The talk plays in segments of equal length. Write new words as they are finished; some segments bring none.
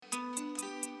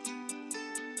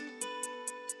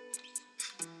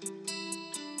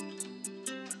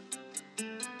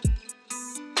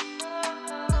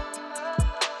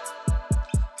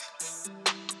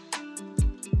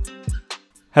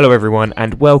Hello everyone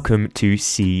and welcome to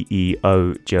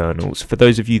CEO Journals. For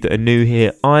those of you that are new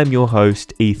here, I'm your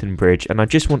host Ethan Bridge and I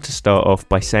just want to start off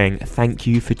by saying thank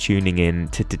you for tuning in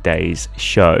to today's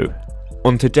show.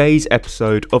 On today's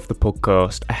episode of the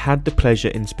podcast, I had the pleasure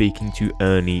in speaking to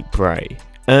Ernie Bray.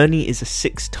 Ernie is a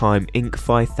 6-time Inc.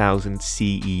 5000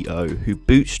 CEO who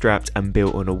bootstrapped and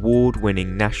built an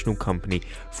award-winning national company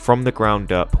from the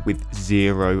ground up with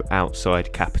zero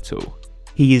outside capital.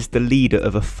 He is the leader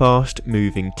of a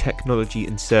fast-moving technology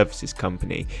and services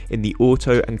company in the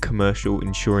auto and commercial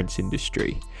insurance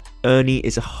industry. Ernie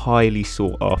is a highly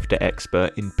sought-after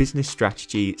expert in business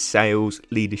strategy, sales,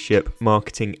 leadership,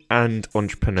 marketing, and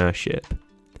entrepreneurship.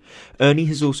 Ernie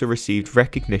has also received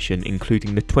recognition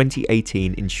including the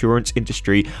 2018 Insurance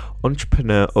Industry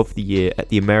Entrepreneur of the Year at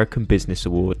the American Business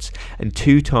Awards and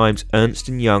 2 times Ernst &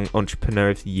 Young Entrepreneur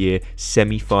of the Year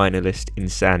semi-finalist in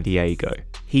San Diego.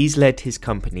 He's led his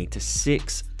company to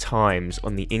 6 times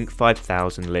on the Inc.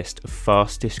 5000 list of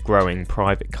fastest growing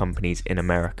private companies in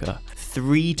America,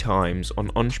 3 times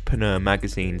on Entrepreneur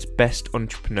Magazine's best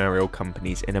entrepreneurial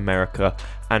companies in America,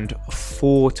 and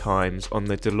 4 times on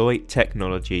the Deloitte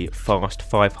Technology Fast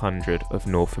 500 of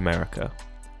North America.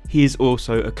 He is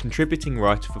also a contributing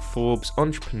writer for Forbes,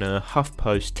 Entrepreneur,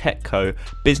 HuffPost, TechCo,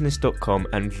 Business.com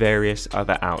and various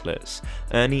other outlets.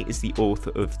 Ernie is the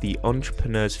author of The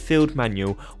Entrepreneur's Field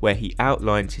Manual, where he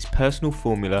outlines his personal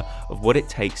formula of what it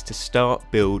takes to start,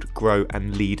 build, grow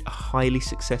and lead a highly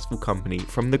successful company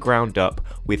from the ground up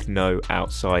with no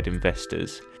outside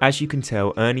investors. As you can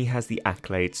tell, Ernie has the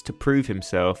accolades to prove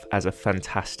himself as a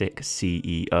fantastic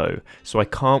CEO, so I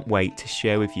can't wait to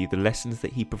share with you the lessons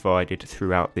that he provided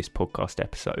throughout this podcast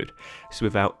episode. So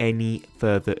without any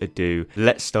further ado,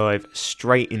 let's dive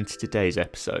straight into today's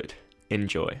episode.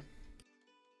 Enjoy.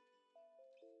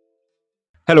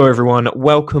 Hello everyone,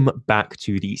 welcome back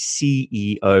to the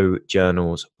CEO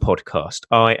Journals podcast.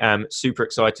 I am super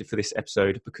excited for this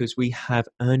episode because we have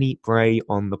Ernie Bray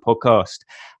on the podcast.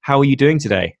 How are you doing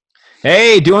today?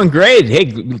 Hey, doing great.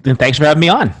 Hey, thanks for having me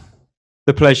on.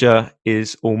 The pleasure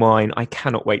is all mine. I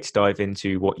cannot wait to dive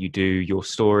into what you do, your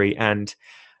story, and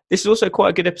this is also quite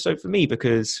a good episode for me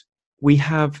because we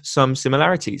have some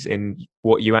similarities in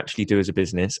what you actually do as a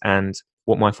business and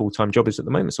what my full-time job is at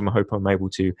the moment. So I hope I'm able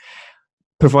to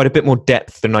provide a bit more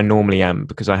depth than I normally am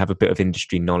because I have a bit of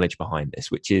industry knowledge behind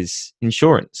this, which is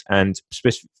insurance and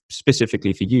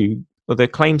specifically for you, the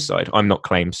claims side. I'm not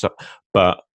claims,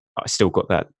 but I still got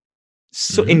that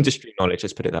industry knowledge,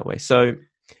 let's put it that way. So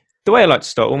the way I like to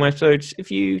start all my episodes,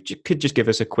 if you could just give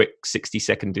us a quick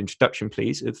 60-second introduction,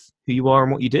 please, of who you are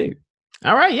and what you do.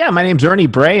 All right. Yeah. My name's Ernie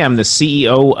Bray. I'm the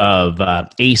CEO of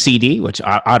ACD, which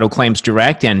Auto Claims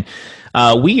Direct. And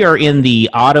we are in the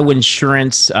auto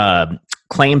insurance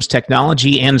claims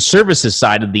technology and services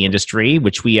side of the industry,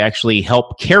 which we actually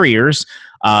help carriers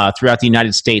throughout the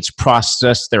United States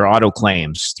process their auto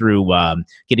claims through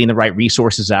getting the right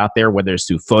resources out there, whether it's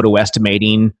through photo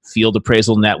estimating, field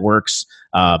appraisal networks,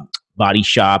 body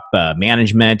shop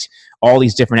management, all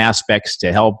these different aspects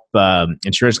to help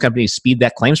insurance companies speed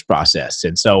that claims process.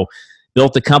 And so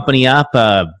built the company up.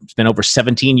 It's been over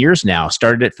 17 years now.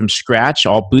 Started it from scratch,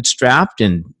 all bootstrapped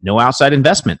and no outside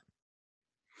investment.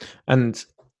 And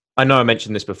I know I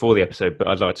mentioned this before the episode, but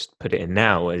I'd like to put it in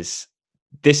now, is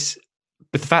this,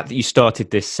 the fact that you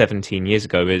started this 17 years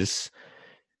ago is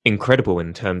incredible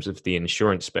in terms of the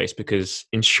insurance space, because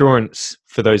insurance,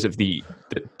 for those of the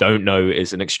that don't know,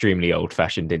 is an extremely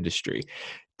old-fashioned industry.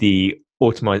 The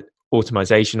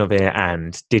automation of it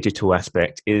and digital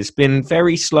aspect has been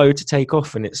very slow to take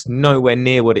off, and it's nowhere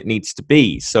near what it needs to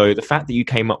be. So the fact that you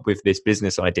came up with this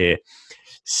business idea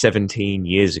 17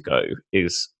 years ago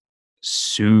is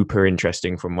super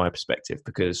interesting from my perspective,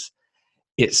 because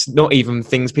it's not even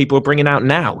things people are bringing out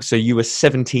now. So you were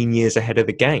 17 years ahead of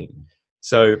the game.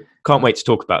 So can't wait to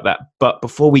talk about that. But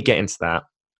before we get into that,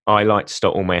 I like to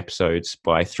start all my episodes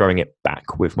by throwing it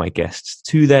back with my guests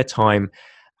to their time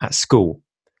at school.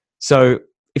 So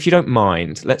if you don't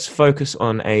mind, let's focus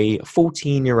on a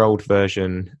 14-year-old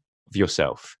version of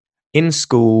yourself. In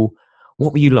school,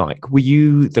 what were you like? Were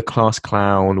you the class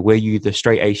clown? Were you the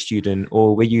straight A student?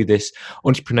 Or were you this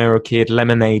entrepreneurial kid,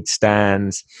 lemonade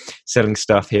stands, selling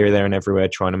stuff here, there and everywhere,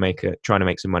 trying to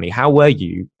make some money? How were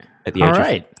you at the age of...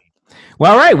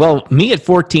 All right. Well, me at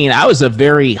 14, I was a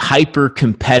very hyper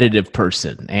competitive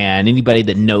person. And anybody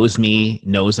that knows me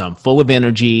knows I'm full of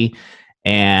energy.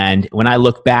 And when I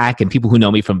look back, and people who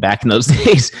know me from back in those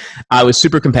days, I was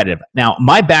super competitive. Now,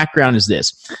 my background is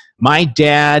this. My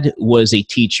dad was a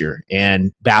teacher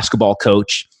and basketball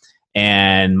coach,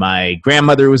 and my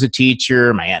grandmother was a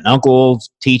teacher, my aunt and uncle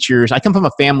teachers. I come from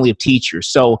a family of teachers.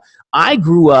 So I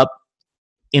grew up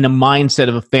in a mindset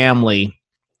of a family,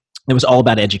 it was all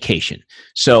about education.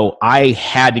 So I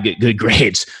had to get good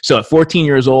grades. So at 14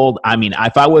 years old, I mean,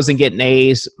 if I wasn't getting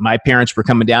A's, my parents were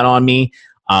coming down on me.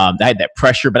 I had that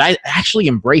pressure, but I actually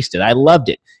embraced it. I loved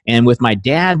it. And with my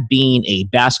dad being a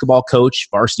basketball coach,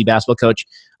 varsity basketball coach,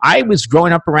 I was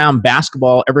growing up around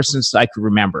basketball ever since I could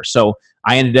remember. So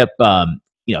I ended up, I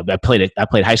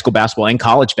played high school basketball and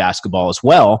college basketball as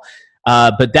well.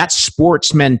 But that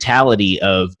sports mentality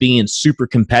of being super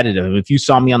competitive. If you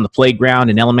saw me on the playground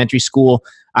in elementary school,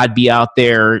 I'd be out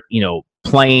there,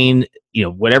 playing,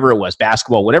 whatever it was,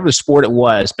 basketball, whatever the sport it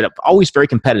was, but always very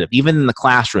competitive, even in the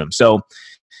classroom. So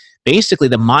basically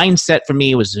the mindset for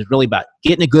me was really about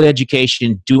getting a good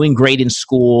education, doing great in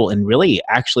school, and really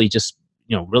actually just,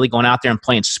 really going out there and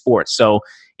playing sports. So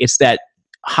it's that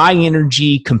high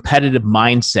energy, competitive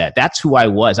mindset. That's who I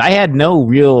was. I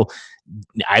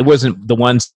wasn't the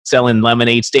one selling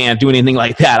lemonade stand, doing anything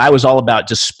like that. I was all about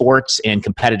just sports and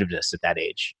competitiveness at that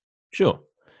age. Sure.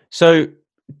 So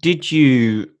did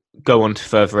you go on to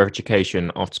further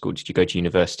education after school? Did you go to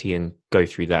university and go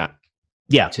through that?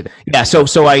 Yeah.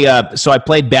 So I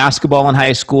played basketball in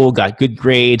high school, got good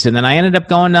grades, and then I ended up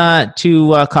going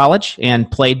to college and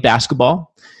played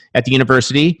basketball at the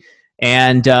university.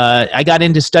 And I got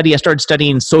into study. I started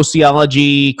studying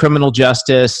sociology, criminal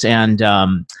justice, and I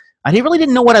really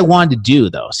didn't know what I wanted to do,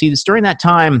 though. See, during that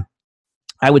time,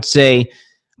 I would say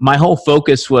my whole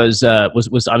focus was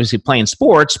obviously playing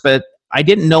sports, but I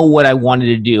didn't know what I wanted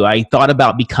to do. I thought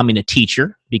about becoming a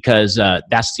teacher because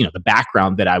that's the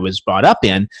background that I was brought up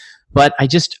in, but I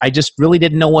just really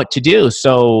didn't know what to do.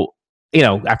 So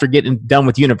after getting done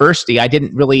with university, I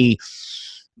didn't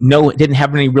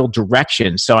have any real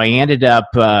direction. So I ended up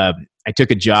I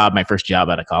took a job. My first job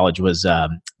out of college was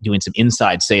doing some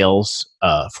inside sales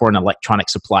for an electronic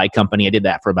supply company. I did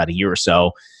that for about a year or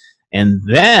so, and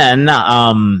then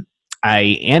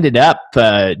I ended up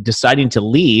deciding to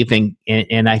leave, and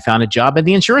I found a job in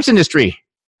the insurance industry.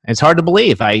 It's hard to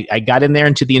believe. I got in there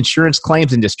into the insurance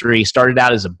claims industry, started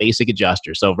out as a basic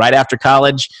adjuster. So right after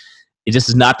college, this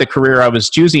is not the career I was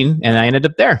choosing, and I ended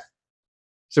up there.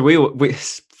 So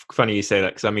it's funny you say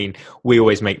that, because we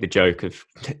always make the joke of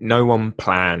no one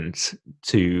plans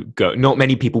to go. Not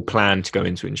many people plan to go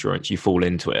into insurance. You fall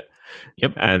into it.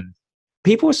 Yep. And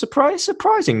people are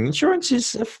surprising. Insurance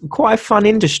is quite a fun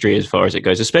industry as far as it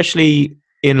goes, especially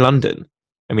in London.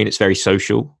 It's very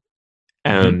social,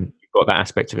 and you've got that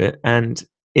aspect of it, and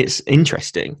it's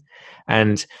interesting.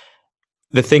 And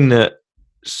the thing that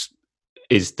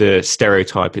is the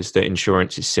stereotype is that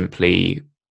insurance is simply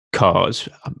cars,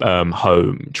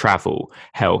 home, travel,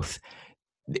 health.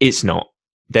 It's not.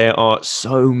 There are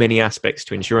so many aspects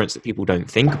to insurance that people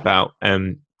don't think about.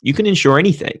 You can insure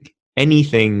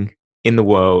anything in the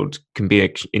world can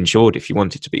be insured if you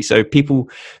want it to be. So people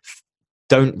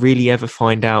don't really ever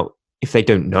find out, if they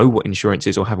don't know what insurance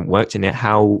is or haven't worked in it,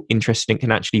 how interesting it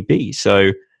can actually be.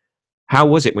 So how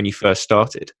was it when you first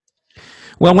started?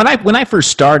 Well, when I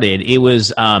first started, it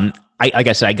was like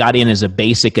I said, I got in as a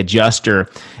basic adjuster,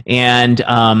 and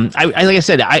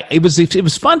it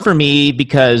was fun for me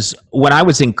because when I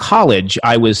was in college,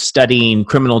 I was studying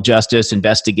criminal justice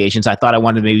investigations. I thought I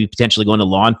wanted to maybe potentially go into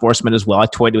law enforcement as well. I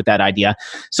toyed with that idea.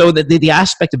 So the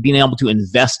aspect of being able to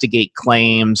investigate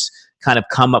claims, kind of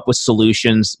come up with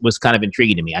solutions, was kind of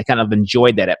intriguing to me. I kind of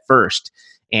enjoyed that at first,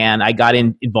 and I got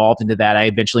involved into that. I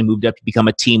eventually moved up to become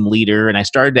a team leader, and I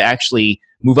started to actually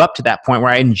move up to that point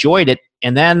where I enjoyed it.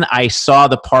 And then I saw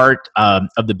the part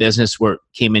of the business where it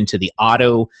came into the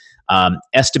auto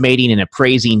estimating and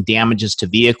appraising damages to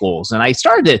vehicles. And I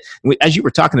started to, as you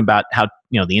were talking about how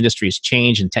the industry has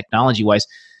changed and technology-wise,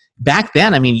 back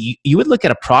then, you would look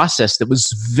at a process that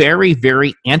was very,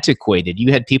 very antiquated.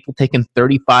 You had people taking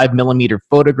 35 millimeter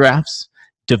photographs,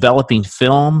 developing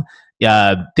film.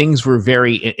 Things were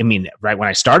very, right when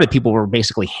I started, people were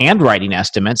basically handwriting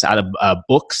estimates out of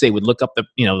books. They would look up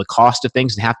the cost of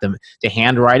things and have to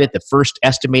handwrite it. The first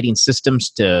estimating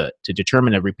systems to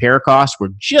determine a repair cost were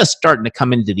just starting to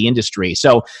come into the industry.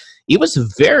 So it was a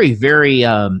very, very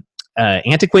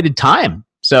antiquated time.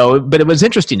 So, but it was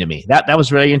interesting to me. That was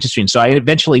very interesting. So I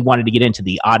eventually wanted to get into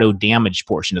the auto damage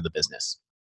portion of the business.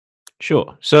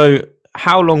 Sure. So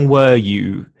how long were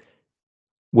you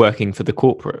working for the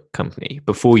corporate company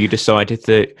before you decided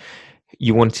that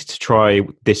you wanted to try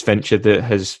this venture that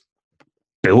has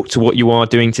built to what you are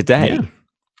doing today?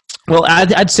 Well,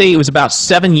 I'd say it was about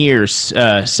 7 years.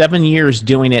 7 years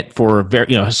doing it for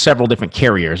several different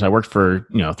carriers. I worked for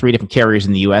 3 different carriers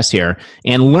in the U.S. here,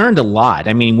 and learned a lot.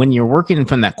 I mean, when you're working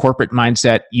from that corporate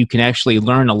mindset, you can actually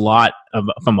learn a lot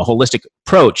from a holistic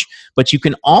approach. But you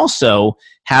can also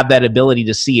have that ability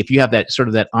to see, if you have that sort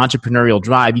of that entrepreneurial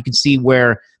drive, you can see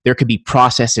where there could be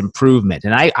process improvement.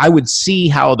 And I would see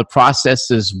how the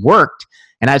processes worked.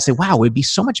 And I'd say, wow, it would be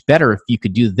so much better if you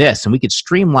could do this, and we could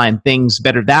streamline things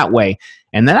better that way.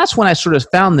 And then that's when I sort of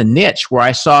found the niche where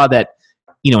I saw that,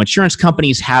 insurance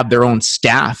companies have their own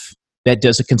staff that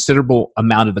does a considerable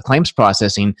amount of the claims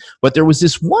processing. But there was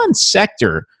this one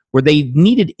sector where they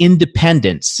needed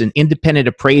independence and independent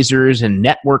appraisers and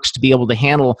networks to be able to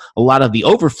handle a lot of the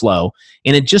overflow.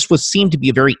 And it just seemed to be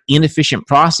a very inefficient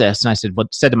process. And I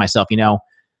said to myself,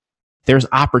 there's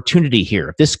opportunity here.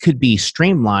 If this could be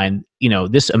streamlined,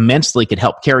 this immensely could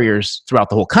help carriers throughout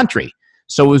the whole country.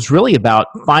 So it was really about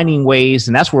finding ways,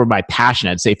 and that's where my passion,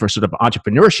 I'd say, for sort of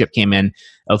entrepreneurship came in,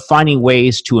 of finding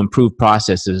ways to improve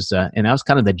processes. And that was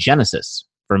kind of the genesis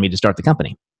for me to start the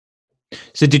company.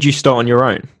 So did you start on your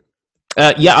own?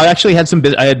 Yeah, I actually had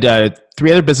I had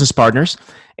 3 other business partners,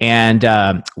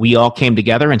 and we all came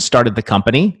together and started the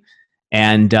company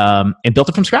and built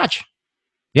it from scratch.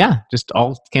 Yeah, just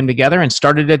all came together and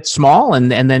started it small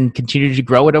and then continued to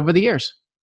grow it over the years.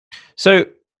 So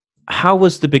how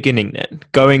was the beginning then?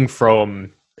 Going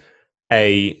from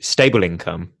a stable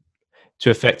income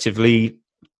to effectively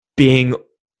being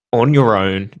on your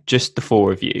own, just the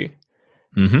 4 of you,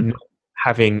 not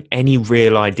having any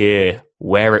real idea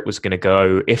where it was going to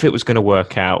go, if it was going to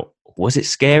work out. Was it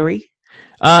scary?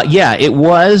 Yeah, it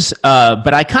was.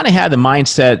 But I kind of had the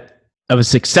mindset of a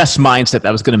success mindset that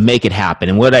I was going to make it happen.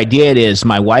 And what I did is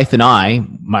my wife is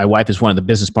one of the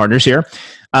business partners here.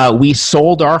 We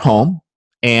sold our home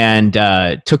and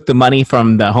took the money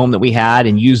from the home that we had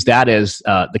and used that as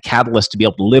the catalyst to be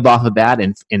able to live off of that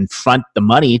and front the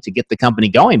money to get the company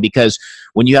going. Because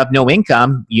when you have no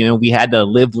income, we had to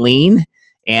live lean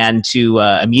and to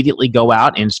immediately go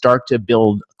out and start to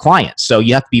build clients. So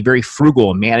you have to be very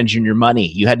frugal in managing your money.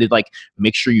 You had to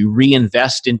make sure you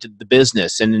reinvest into the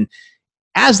business. And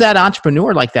as that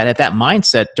entrepreneur like that, at that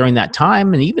mindset during that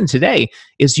time, and even today,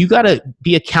 is you got to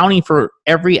be accounting for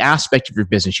every aspect of your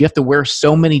business. You have to wear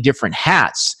so many different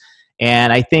hats.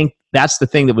 And I think that's the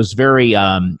thing that was very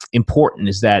important,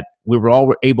 is that we were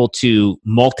all able to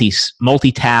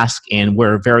multitask and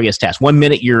wear various tasks. 1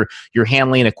 minute you're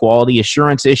handling a quality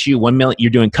assurance issue. 1 minute you're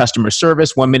doing customer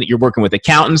service. 1 minute you're working with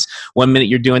accountants. 1 minute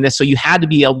you're doing this. So you had to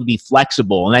be able to be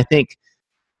flexible. And I think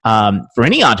for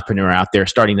any entrepreneur out there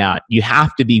starting out, you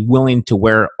have to be willing to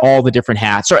wear all the different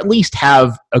hats, or at least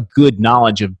have a good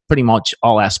knowledge of pretty much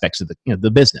all aspects of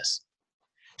the business.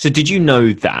 So did you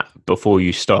know that before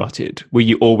you started? Were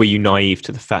you naive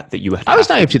to the fact that you had? I was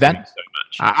naive to that. So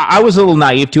much? I was a little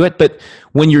naive to it, but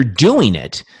when you're doing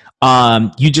it,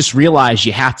 you just realize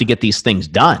you have to get these things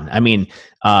done. I mean,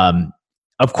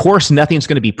 of course, nothing's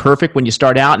going to be perfect when you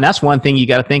start out, and that's one thing you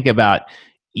got to think about.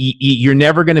 You're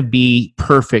never going to be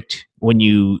perfect when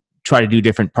you try to do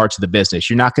different parts of the business.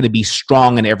 You're not going to be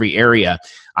strong in every area.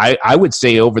 I would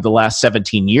say over the last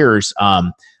 17 years,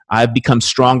 I've become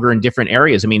stronger in different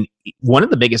areas. I mean, one of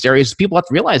the biggest areas people have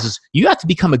to realize is you have to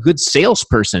become a good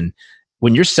salesperson.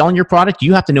 When you're selling your product,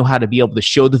 you have to know how to be able to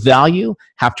show the value,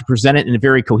 have to present it in a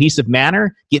very cohesive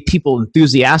manner, get people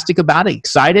enthusiastic about it,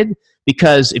 excited,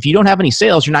 because if you don't have any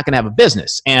sales, you're not going to have a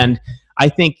business. And I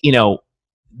think,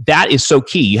 that is so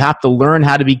key. You have to learn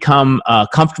how to become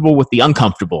comfortable with the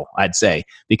uncomfortable, I'd say,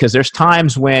 because there's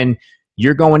times when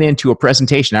you're going into a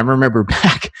presentation. I remember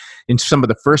back in some of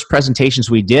the first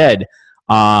presentations we did.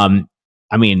 One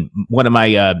of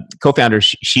my co-founders,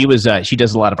 she does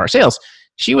a lot of our sales.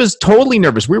 She was totally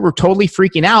nervous. We were totally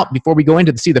freaking out before we go in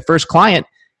to see the first client,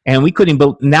 and we couldn't.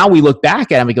 But now we look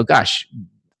back at it and we go, "Gosh,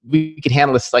 we could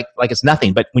handle this like it's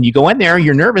nothing." But when you go in there,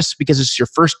 you're nervous because it's your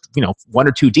first, 1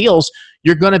 or 2 deals.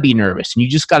 You're going to be nervous, and you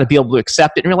just got to be able to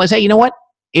accept it and realize, hey, you know what?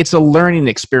 It's a learning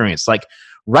experience. Like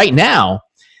right now,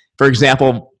 for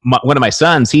example, one of my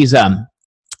sons, he's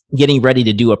getting ready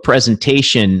to do a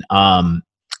presentation on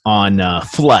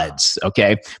floods,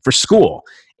 okay, for school.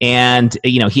 And,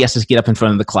 he has to get up in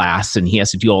front of the class and he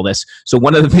has to do all this. So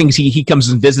one of the things, he comes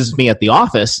and visits me at the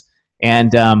office,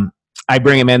 and I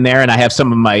bring him in there, and I have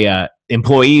some of my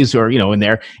employees who are, in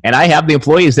there, and I have the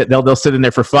employees that they'll sit in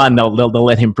there for fun. They'll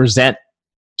let him present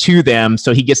to them.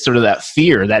 So he gets sort of that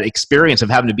fear, that experience of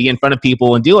having to be in front of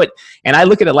people and do it. And I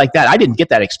look at it like that. I didn't get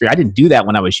that experience. I didn't do that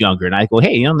when I was younger. And I go,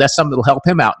 hey, that's something that'll help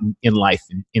him out in life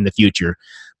in the future.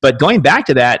 But going back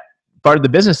to that, part of the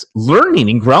business, learning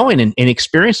and growing and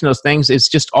experiencing those things is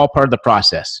just all part of the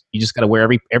process. You just got to wear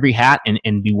every hat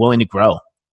and be willing to grow.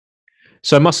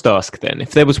 So I must ask then,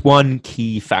 if there was one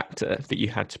key factor that you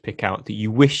had to pick out that you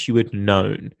wish you had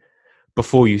known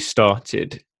before you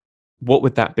started, what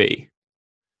would that be?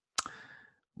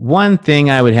 One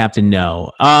thing I would have to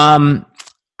know.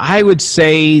 I would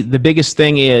say the biggest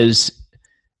thing is,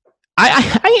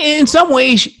 I in some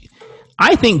ways,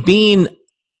 I think being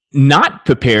not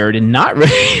prepared and not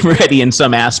ready in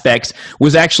some aspects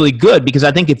was actually good, because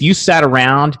I think if you sat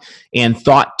around and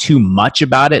thought too much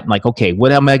about it, like, okay,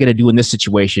 what am I going to do in this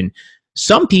situation?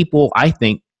 Some people, I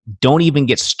think, don't even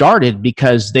get started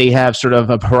because they have sort of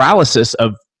a paralysis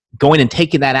of going and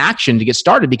taking that action to get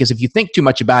started, because if you think too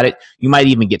much about it, you might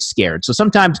even get scared. So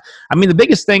sometimes, I mean, the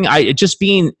biggest thing,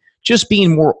 just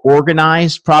being more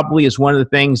organized probably is one of the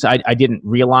things I didn't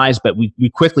realize, but we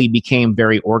quickly became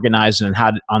very organized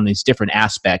on these different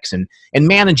aspects and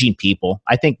managing people.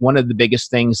 I think one of the biggest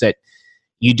things that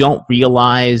you don't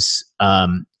realize,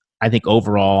 I think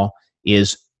overall,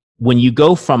 is when you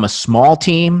go from a small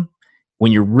team,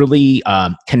 when you're really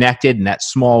connected and that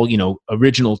small,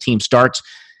 original team starts,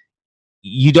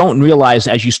 you don't realize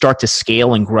as you start to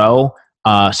scale and grow,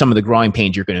 some of the growing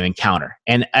pains you're going to encounter.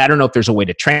 And I don't know if there's a way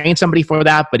to train somebody for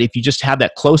that, but if you just have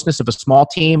that closeness of a small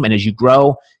team, and as you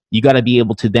grow, you got to be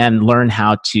able to then learn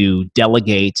how to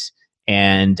delegate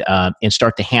and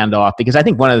start to hand off. Because I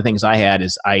think one of the things I had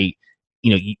is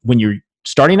when you're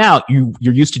starting out, you're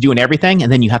used to doing everything,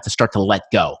 and then you have to start to let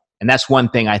go. And that's one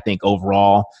thing I think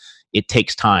overall, it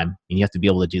takes time, and you have to be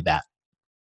able to do that.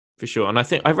 For sure. And I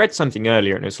think I read something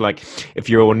earlier, and it's like, if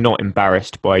you're not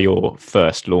embarrassed by your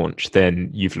first launch,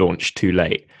 then you've launched too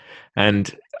late.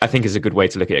 And I think is a good way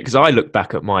to look at it, because I look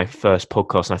back at my first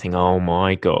podcast and I think, oh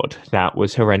my God, that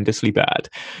was horrendously bad.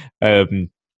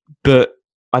 But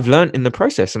I've learned in the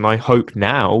process, and I hope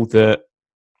now that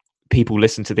people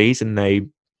listen to these and they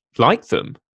like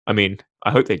them. I mean, I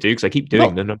hope they do, because I keep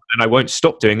doing them, and I won't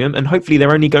stop doing them, and hopefully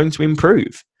they're only going to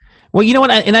improve. Well, you know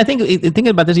what? I think thinking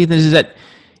about this, Ethan, is that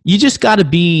you just got to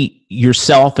be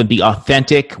yourself and be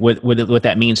authentic with what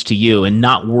that means to you, and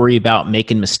not worry about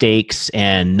making mistakes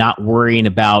and not worrying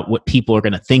about what people are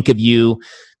going to think of you.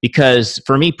 Because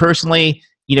for me personally,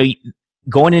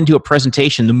 going into a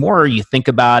presentation, the more you think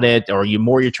about it, or the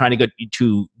more you're trying to go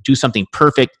to do something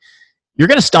perfect, you're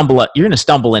going to stumble. You're going to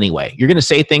stumble anyway. You're going to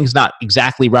say things not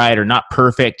exactly right or not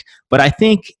perfect. But I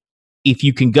think if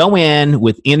you can go in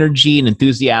with energy and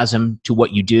enthusiasm to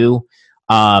what you do,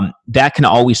 that can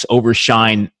always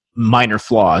overshine minor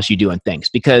flaws you do in things,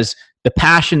 because the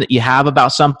passion that you have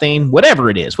about something, whatever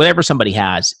it is, whatever somebody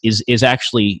has, is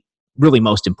actually really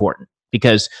most important,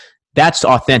 because that's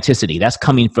authenticity. That's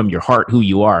coming from your heart, who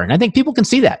you are. And I think people can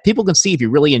see that. People can see if you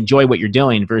really enjoy what you're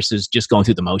doing versus just going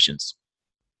through the motions.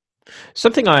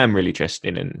 Something I am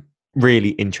really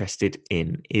interested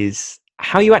in is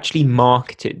how you actually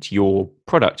marketed your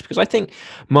product, because I think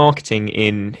marketing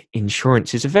in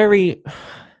insurance is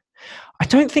I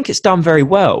don't think it's done very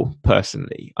well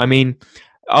personally. I mean,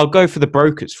 I'll go for the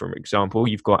brokers, for example.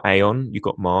 You've got Aon, you've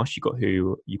got Marsh,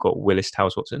 you've got Willis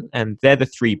Towers Watson, and they're the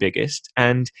three biggest.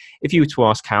 And if you were to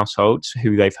ask households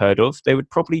who they've heard of, they would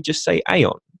probably just say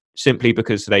Aon, simply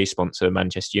because they sponsor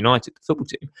Manchester United, the football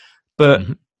team. But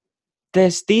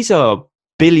these are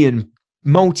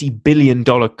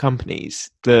multi-billion-dollar companies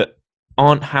that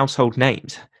aren't household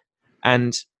names.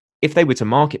 And if they were to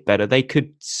market better, they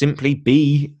could simply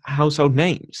be household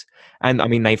names. And I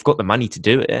mean, they've got the money to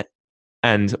do it.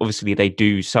 And obviously they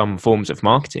do some forms of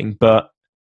marketing, but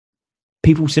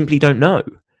people simply don't know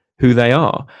who they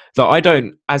are. So I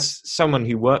don't, as someone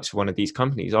who works for one of these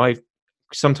companies, I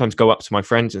sometimes go up to my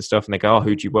friends and stuff, and they go, "Oh,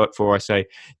 who do you work for?" I say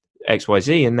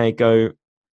XYZ, and they go,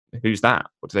 "Who's that?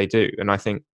 What do they do?" And I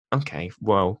think, okay,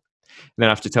 well, then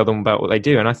I have to tell them about what they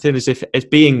do. And I feel as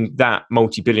being that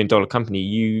multi-billion-dollar company,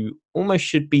 you almost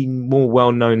should be more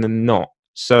well-known than not.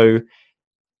 So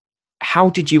how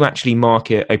did you actually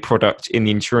market a product in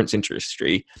the insurance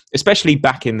industry, especially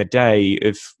back in the day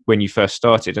of when you first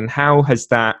started? And how has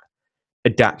that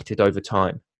adapted over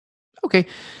time? Okay.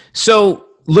 So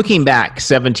looking back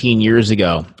 17 years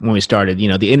ago when we started,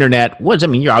 the internet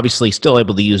you're obviously still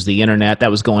able to use the internet.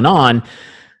 That was going on.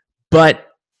 But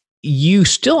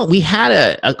we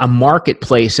had a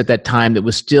marketplace at that time that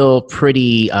was still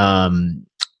pretty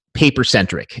paper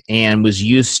centric and was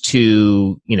used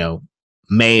to,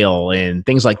 mail and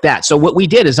things like that. So what we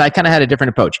did is I kind of had a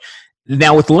different approach.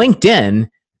 Now with LinkedIn,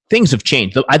 things have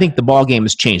changed. I think the ball game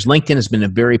has changed. LinkedIn has been a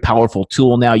very powerful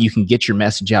tool now. You can get your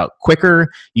message out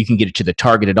quicker. You can get it to the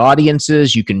targeted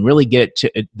audiences. You can really get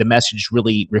to the message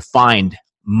really refined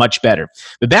much better.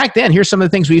 But back then, here's some of the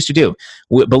things we used to do.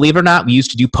 Believe it or not, we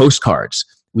used to do postcards.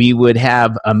 We would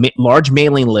have large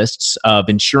mailing lists of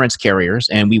insurance carriers,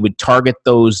 and we would target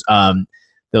those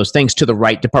things to the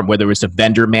right department, whether it was a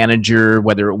vendor manager,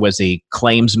 whether it was a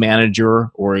claims manager,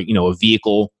 or a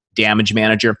vehicle damage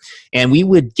manager. And we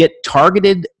would get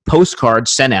targeted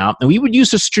postcards sent out, and we would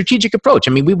use a strategic approach.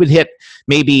 I mean, we would hit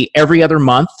maybe every other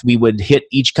month, we would hit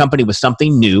each company with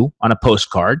something new on a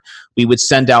postcard. We would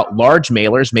send out large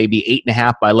mailers, maybe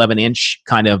 8.5 by 11-inch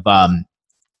kind of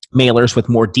mailers with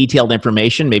more detailed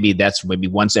information. Maybe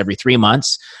once every 3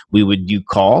 months. We would do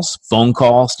phone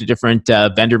calls to different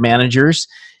vendor managers.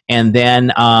 And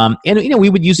then, we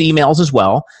would use emails as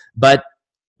well. But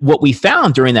what we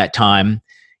found during that time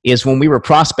is when we were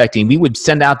prospecting, we would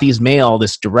send out this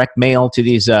direct mail to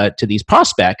these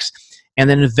prospects, and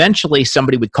then eventually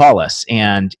somebody would call us.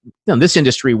 And this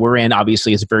industry we're in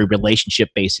obviously is a very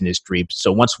relationship-based industry.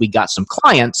 So once we got some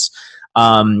clients,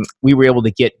 we were able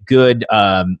to get good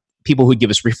people who'd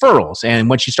give us referrals. And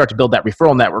once you start to build that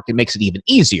referral network, it makes it even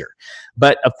easier.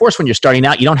 But of course, when you're starting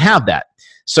out, you don't have that.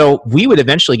 So we would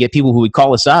eventually get people who would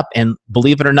call us up, and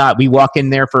believe it or not, we walk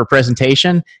in there for a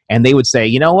presentation and they would say,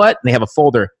 you know what? And they have a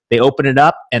folder. They open it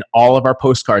up and all of our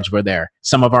postcards were there,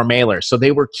 some of our mailers. So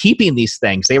they were keeping these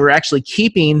things. They were actually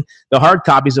keeping the hard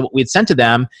copies of what we had sent to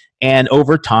them. And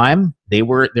over time,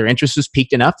 their interest was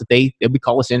piqued enough that they would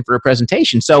call us in for a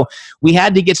presentation. So we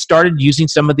had to get started using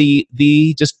some of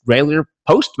the just regular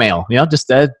post mail, just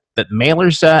the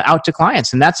mailers out to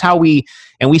clients. And that's how we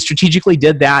strategically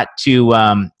did that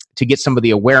to get some of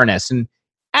the awareness. And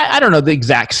I don't know the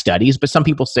exact studies, but some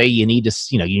people say you need to,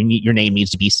 your name needs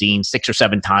to be seen 6 or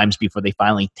 7 times before they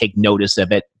finally take notice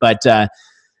of it. But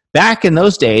back in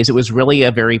those days, it was really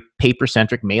a very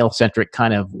paper-centric, mail-centric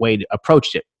kind of way to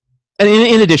approach it. And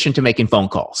in addition to making phone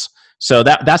calls. So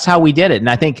that's how we did it. And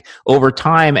I think over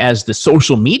time, as the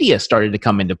social media started to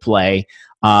come into play,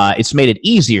 it's made it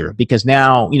easier, because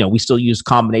now, we still use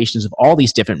combinations of all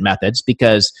these different methods,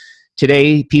 because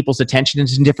today people's attention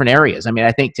is in different areas. I mean,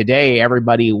 I think today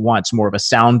everybody wants more of a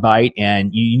sound bite,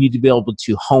 and you need to be able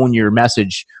to hone your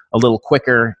message a little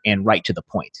quicker and right to the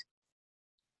point.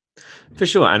 For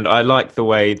sure. And I like the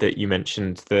way that you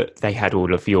mentioned that they had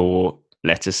all of your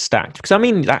letters stacked, because I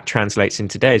mean, that translates in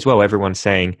today as well. Everyone's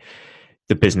saying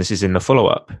the business is in the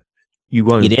follow-up. You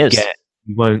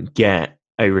won't get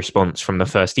a response from the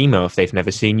first email if they've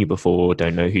never seen you before or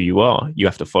don't know who you are. You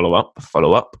have to follow up,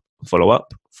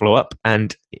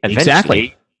 and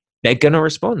eventually they're going to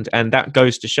respond. And that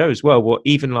goes to show as well, what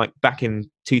even like back in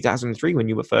 2003 when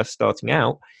you were first starting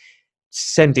out,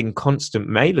 sending constant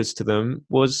mailers to them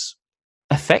was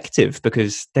effective,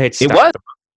 because they had stacked them up,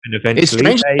 and eventually it's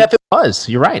strange enough it was.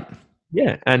 You're right.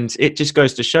 Yeah, and it just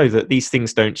goes to show that these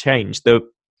things don't change.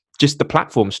 Just the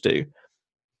platforms do.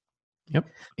 Yep,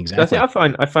 exactly.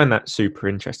 So I find that super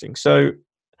interesting. So,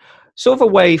 sort of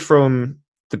away from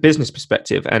the business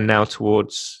perspective and now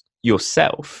towards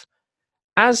yourself,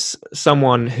 as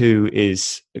someone who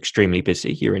is extremely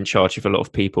busy, you're in charge of a lot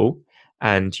of people,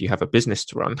 and you have a business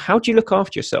to run. How do you look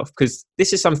after yourself? Because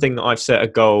this is something that I've set a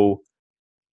goal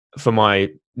for my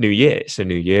new year. It's a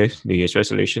new year, New Year's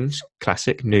resolutions,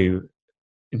 classic, new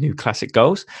classic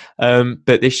goals.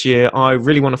 But this year, I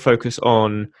really want to focus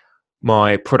on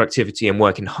my productivity and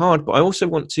working hard, but I also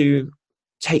want to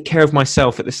take care of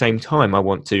myself at the same time. I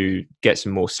want to get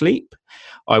some more sleep.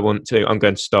 I'm going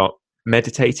to start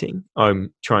meditating.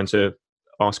 I'm trying to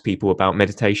ask people about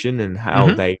meditation and how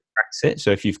they practice it.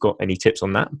 So if you've got any tips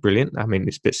on that, brilliant. I mean,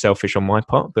 it's a bit selfish on my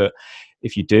part, but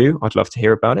if you do, I'd love to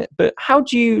hear about it. But how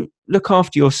do you look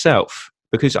after yourself?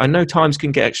 Because I know times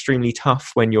can get extremely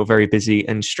tough when you're very busy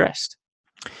and stressed.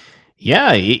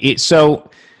 Yeah. So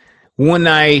when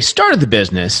I started the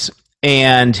business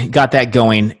and got that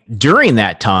going during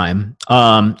that time,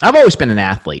 I've always been an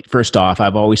athlete. First off,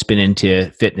 I've always been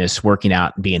into fitness, working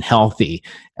out, and being healthy.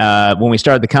 When we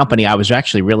started the company, I was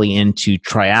actually really into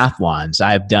triathlons.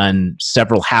 I've done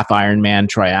several half Ironman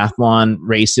triathlon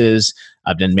races.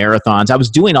 I've done marathons. I was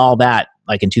doing all that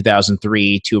like in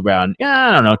 2003 to around,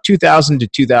 2000 to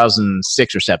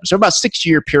 2006 or 7. So about a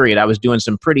 6-year period, I was doing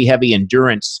some pretty heavy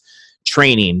endurance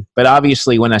training. But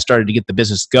obviously when I started to get the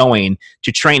business going,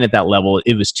 to train at that level,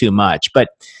 it was too much. But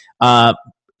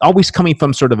always coming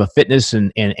from sort of a fitness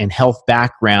and health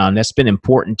background, that's been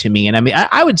important to me. And I mean,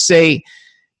 I would say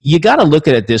you got to look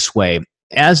at it this way.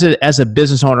 As a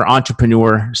business owner,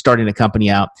 entrepreneur, starting a company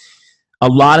out, a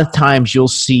lot of times you'll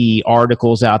see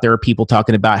articles out there, people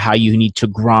talking about how you need to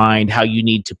grind, how you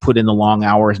need to put in the long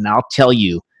hours. And I'll tell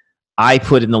you, I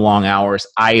put in the long hours.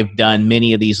 I have done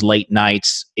many of these late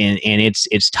nights, and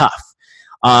it's tough.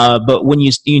 But when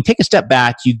you take a step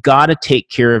back, you got to take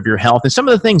care of your health. And some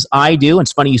of the things I do, and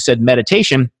it's funny you said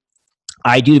meditation.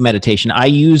 I do meditation. I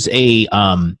use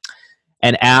an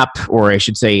app, or I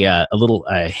should say, a little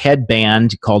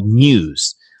headband called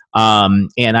Muse, and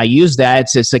I use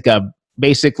that. It's like a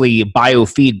basically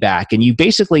biofeedback, and you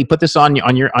basically put this on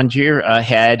your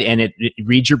head, and it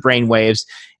reads your brain waves,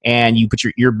 and you put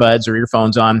your earbuds or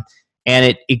earphones on,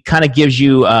 and it kind of gives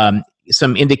you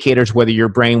some indicators whether your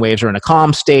brain waves are in a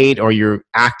calm state or your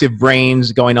active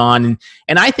brain's going on.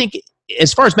 And I think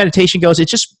as far as meditation goes,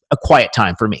 it's just a quiet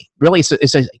time for me. Really,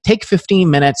 take 15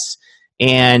 minutes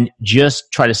and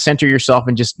just try to center yourself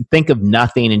and just think of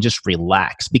nothing and just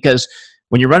relax. Because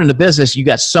when you're running a business, you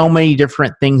got so many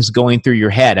different things going through your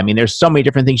head. I mean, there's so many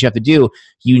different things you have to do.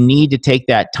 You need to take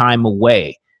that time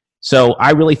away. So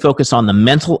I really focus on the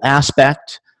mental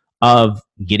aspect of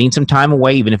getting some time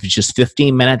away, even if it's just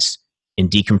 15 minutes, and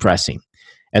decompressing.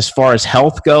 As far as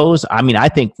health goes, I mean, I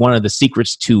think one of the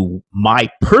secrets to my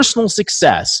personal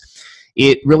success,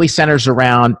 it really centers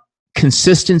around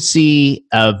consistency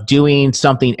of doing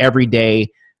something every day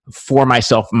for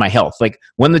myself and my health. Like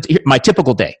my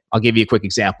typical day, I'll give you a quick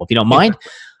example, if you don't mind.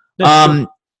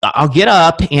 I'll get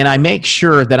up and I make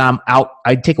sure that I'm out.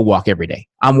 I take a walk every day.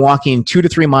 I'm walking 2 to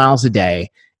 3 miles a day,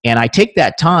 and I take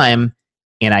that time,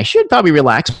 and I should probably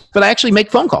relax, but I actually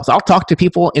make phone calls. I'll talk to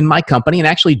people in my company and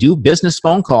actually do business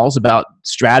phone calls about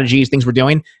strategies, things we're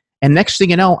doing. And next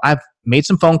thing you know, I've made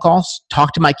some phone calls,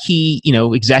 talked to my key,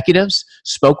 executives,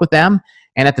 spoke with them.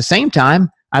 And at the same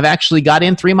time, I've actually got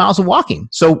in 3 miles of walking.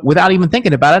 So without even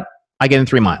thinking about it, I get in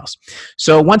 3 miles.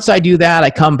 So once I do that,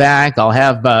 I come back, I'll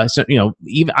have,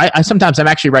 sometimes I'm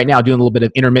actually right now doing a little bit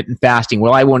of intermittent fasting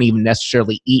where I won't even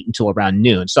necessarily eat until around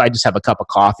noon. So I just have a cup of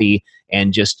coffee,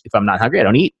 and just, if I'm not hungry, I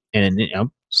don't eat, and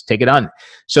just take it on.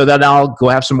 So then I'll go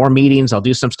have some more meetings, I'll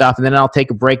do some stuff, and then I'll take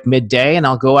a break midday and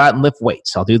I'll go out and lift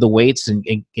weights. I'll do the weights and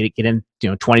get in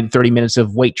 20 to 30 minutes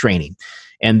of weight training.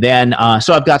 And then,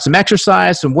 so I've got some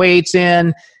exercise, some weights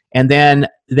in, and then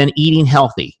eating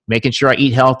healthy, making sure I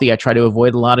eat healthy. I try to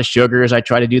avoid a lot of sugars. I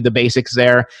try to do the basics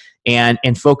there and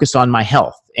focus on my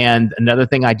health. And another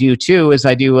thing I do too is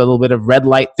I do a little bit of red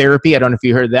light therapy. I don't know if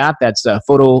you heard that. That's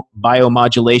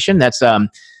photobiomodulation. That's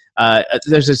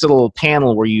there's this little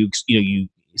panel where you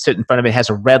sit in front of it. It has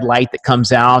a red light that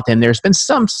comes out, and there's been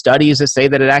some studies that say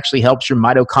that it actually helps your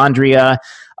mitochondria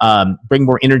bring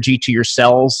more energy to your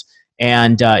cells.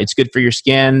 And it's good for your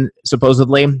skin,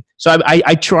 supposedly. So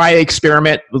I try to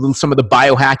experiment with some of the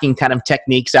biohacking kind of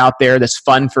techniques out there. That's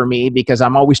fun for me because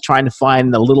I'm always trying to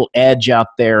find the little edge out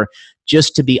there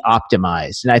just to be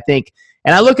optimized. And I think,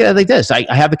 and I look at it like this, I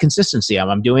have a consistency.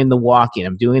 I'm doing the walking,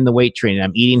 I'm doing the weight training,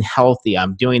 I'm eating healthy,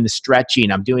 I'm doing the stretching,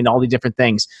 I'm doing all the different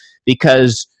things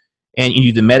because, and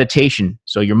you do the meditation.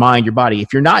 So your mind, your body,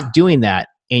 if you're not doing that,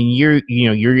 and you're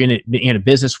in a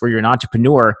business where you're an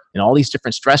entrepreneur and all these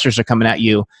different stressors are coming at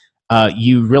you,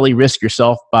 you really risk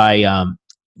yourself by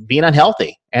being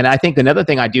unhealthy. And I think another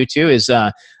thing I do too is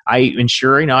I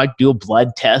ensure, I do a blood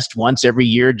test once every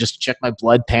year just to check my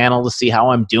blood panel to see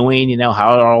how I'm doing,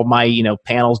 how are all my,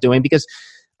 panels doing. Because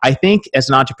I think as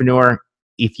an entrepreneur,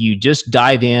 if you just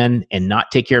dive in and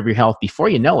not take care of your health, before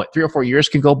you know it, 3 or 4 years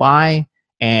can go by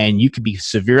and you could be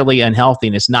severely unhealthy,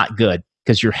 and it's not good.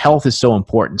 Because your health is so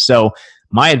important. So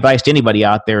my advice to anybody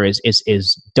out there is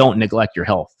don't neglect your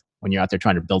health when you're out there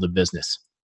trying to build a business.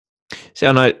 See,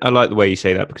 and I like the way you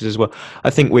say that because as well, I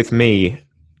think with me,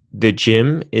 the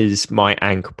gym is my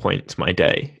anchor point to my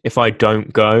day. If I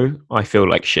don't go, I feel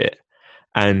like shit.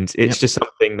 And it's just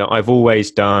something that I've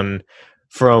always done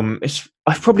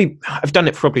I've done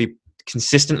it probably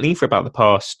consistently for about the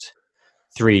past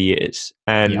 3 years.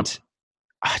 And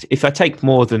if I take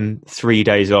more than 3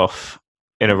 days off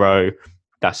in a row,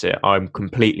 that's it. I'm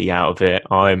completely out of it.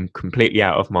 I'm completely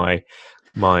out of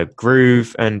my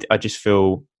groove, and I just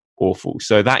feel awful.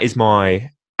 So that is my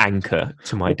anchor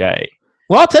to my day.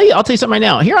 Well, I'll tell you something right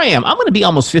now. Here I am. I'm going to be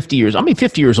almost 50 years. I'll be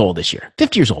 50 years old this year.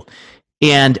 50 years old.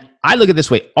 And I look at it this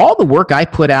way. All the work I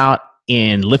put out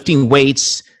in lifting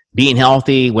weights, being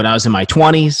healthy when I was in my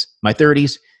 20s, my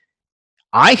 30s,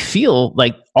 I feel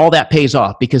like all that pays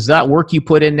off because that work you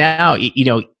put in now,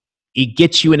 it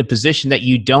gets you in a position that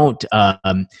you don't,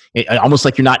 almost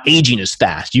like you're not aging as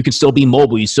fast. You can still be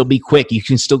mobile. You still be quick. You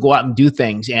can still go out and do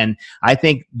things. And I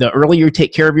think the earlier you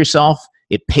take care of yourself,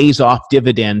 it pays off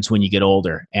dividends when you get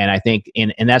older. And I think,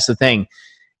 and that's the thing,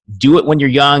 do it when you're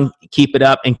young, keep it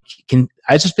up. And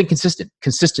I've just been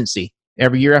consistency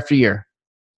every year after year.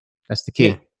 That's the key.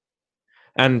 Yeah.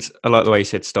 And I like the way you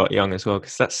said start young as well,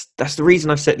 because that's the reason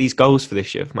I've set these goals for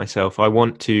this year for myself. I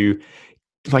want to,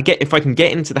 if I can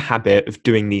get into the habit of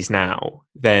doing these now,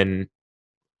 then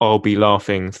I'll be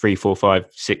laughing 3, 4, 5,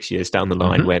 6 years down the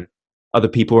line Mhm. when other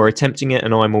people are attempting it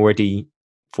and I'm already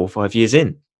 4 or 5 years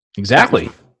in. Exactly.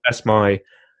 That's my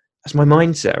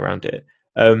mindset around it.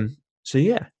 So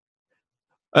yeah.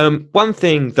 One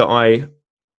thing that I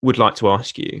would like to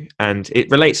ask you, and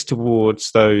it relates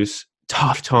towards those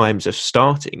tough times of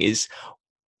starting, is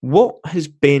what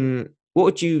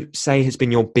would you say has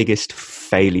been your biggest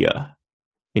failure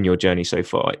in your journey so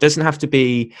far? It doesn't have to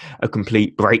be a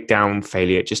complete breakdown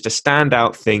failure, just a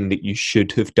standout thing that you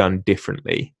should have done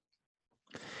differently.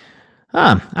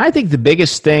 I think the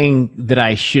biggest thing that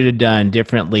I should have done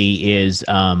differently is,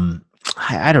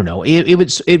 I don't know.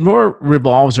 It more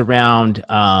revolves around,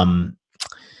 I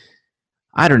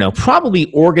don't know,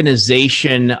 probably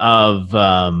organization of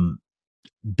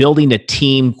building a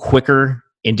team quicker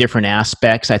in different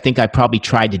aspects. I think I probably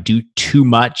tried to do too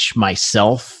much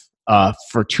myself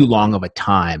for too long of a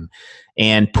time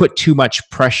and put too much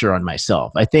pressure on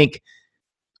myself. I think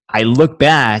I look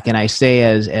back and I say,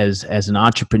 as an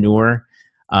entrepreneur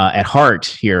at heart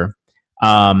here,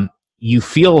 you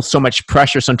feel so much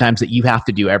pressure sometimes that you have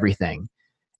to do everything.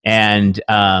 And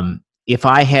if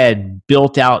I had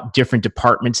built out different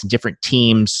departments and different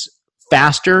teams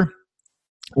faster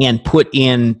and put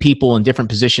in people in different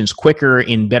positions quicker,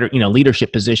 in better,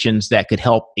 leadership positions that could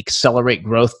help accelerate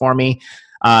growth for me,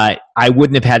 I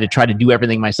wouldn't have had to try to do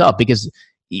everything myself, because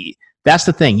that's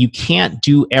the thing. You can't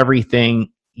do everything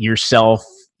yourself,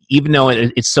 even though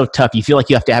it's so tough. You feel like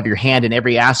you have to have your hand in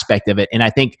every aspect of it. And I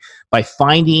think by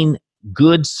finding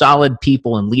good, solid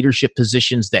people in leadership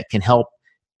positions that can help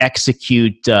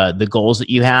execute the goals that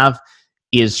you have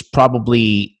is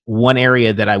probably one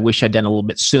area that I wish I'd done a little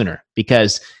bit sooner.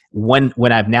 Because when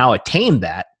I've now attained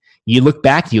that, you look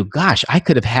back, gosh, I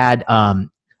could have had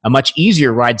a much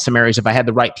easier ride some areas if I had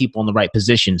the right people in the right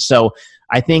position. So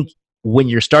I think when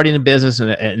you're starting a business,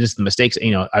 and just the mistakes,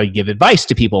 I would give advice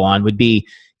to people on would be,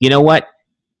 you know what,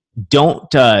 don't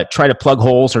try to plug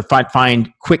holes or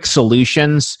find quick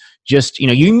solutions. Just,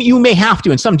 you may have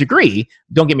to in some degree,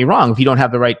 don't get me wrong, if you don't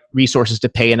have the right resources to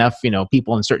pay enough,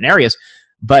 people in certain areas.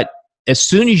 But as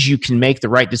soon as you can make the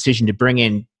right decision to bring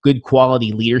in good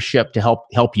quality leadership to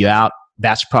help you out,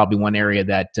 that's probably one area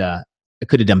that I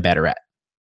could have done better at.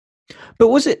 But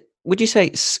would you say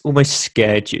it's almost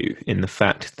scared you, in the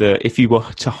fact that if you were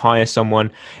to hire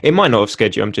someone, it might not have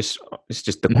scared you. It's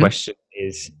just the question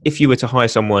is, if you were to hire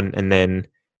someone and then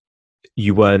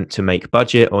you weren't to make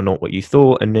budget or not what you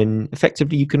thought, and then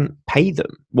effectively you couldn't pay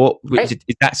them, is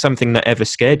that something that ever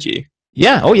scared you?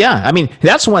 Yeah. Oh yeah. I mean,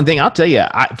 that's one thing I'll tell you,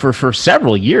 for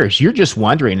several years, you're just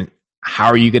wondering, how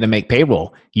are you going to make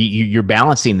payroll? You're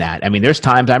balancing that. I mean, there's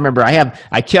times I remember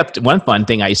I kept, one fun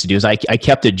thing I used to do is I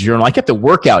kept a journal. I kept a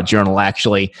workout journal,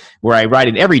 actually, where I write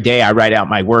it every day. I write out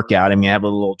my workout. I mean, I have a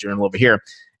little journal over here,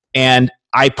 and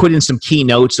I put in some key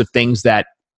notes of things that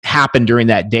happened during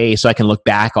that day, so I can look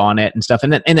back on it and stuff.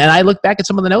 And then I look back at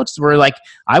some of the notes where, like,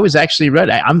 I was actually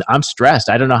I'm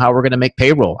stressed. I don't know how we're going to make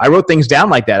payroll. I wrote things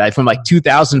down like that. From like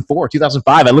 2004,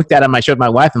 2005. I looked at them. I showed my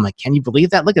wife. I'm like, can you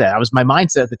believe that? Look at that. My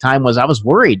mindset at the time was I was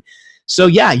worried. So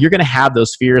yeah, you're going to have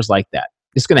those fears like that.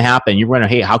 It's going to happen. You're going to,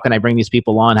 hey, how can I bring these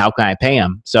people on? How can I pay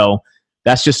them? So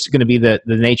that's just going to be the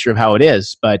nature of how it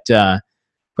is. But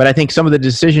I think some of the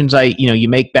decisions you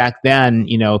make back then,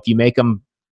 if you make them,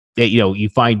 that you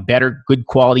find better, good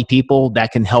quality people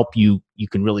that can help you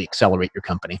can really accelerate your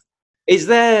company. Is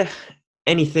there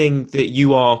anything that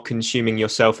you are consuming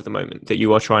yourself at the moment that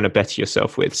you are trying to better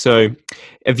yourself with? So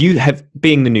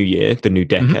being the new year, the new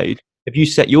decade, have you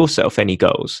set yourself any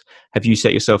goals? Have you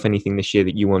set yourself anything this year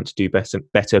that you want to do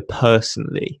better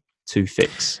personally to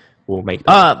fix or make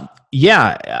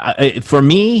yeah. For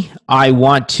me,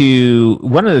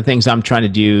 one of the things I'm trying to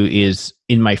do is,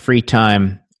 in my free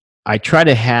time, I try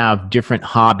to have different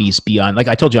hobbies beyond, like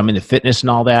I told you, I'm into fitness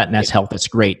and all that, and that's health. That's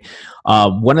great.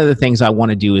 One of the things I want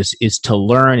to do is to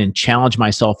learn and challenge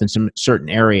myself in some certain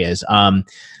areas.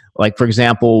 Like, for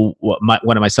example,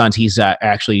 one of my sons, he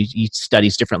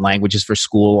studies different languages for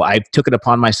school. I took it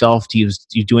upon myself to use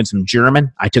doing some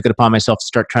German. I took it upon myself to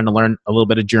start trying to learn a little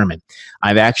bit of German.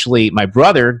 My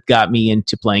brother got me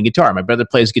into playing guitar. My brother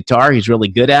plays guitar. He's really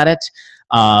good at it.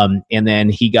 And then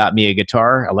he got me a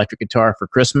guitar, electric guitar, for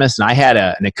Christmas, and I had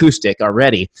an acoustic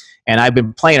already, and I've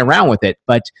been playing around with it.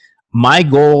 But my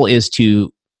goal is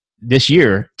to, this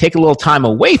year, take a little time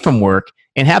away from work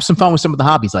and have some fun with some of the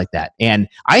hobbies like that. And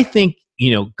I think,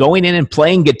 going in and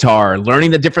playing guitar,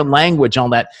 learning the different language, all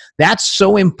that, that's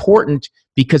so important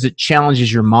because it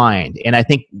challenges your mind. And I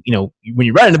think, when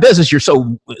you're running a business,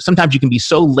 sometimes you can be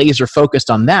so laser focused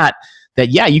on that,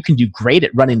 yeah, you can do great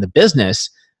at running the business,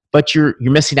 but you're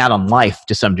missing out on life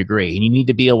to some degree, and you need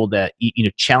to be able to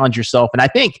challenge yourself. And I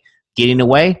think getting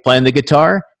away, playing the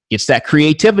guitar, gets that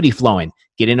creativity flowing.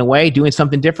 Getting away, doing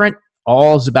something different,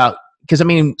 all is about, because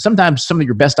sometimes some of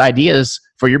your best ideas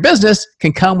for your business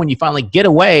can come when you finally get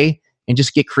away and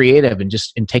just get creative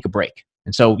and take a break.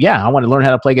 And so, I want to learn how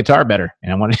to play guitar better,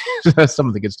 and I want to some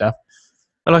of the good stuff.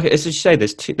 I like it. As you say,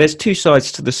 there's two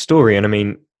sides to the story,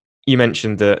 and you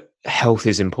mentioned that health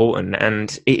is important,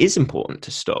 and it is important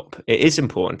to stop. It is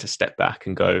important to step back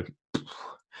and go,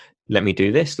 let me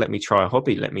do this. Let me try a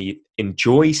hobby. Let me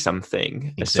enjoy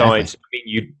something. Exactly. Aside,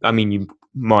 you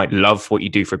might love what you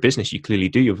do for a business. You clearly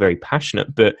do. You're very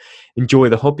passionate, but enjoy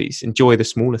the hobbies. Enjoy the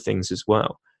smaller things as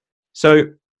well. So,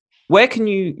 where can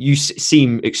you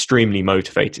seem extremely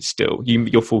motivated still?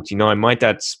 You're 49. My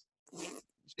dad's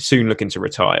soon looking to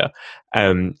retire.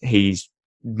 He's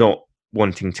not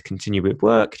wanting to continue with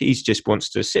work. He just wants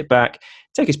to sit back,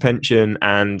 take his pension,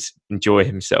 and enjoy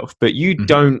himself. But you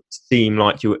don't seem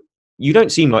like you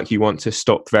want to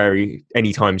stop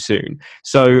anytime soon.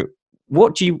 So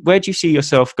where do you see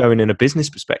yourself going in a business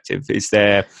perspective?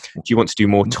 Do you want to do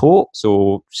more talks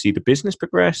or see the business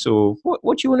progress, or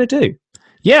what do you want to do?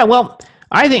 Yeah, well,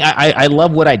 I think I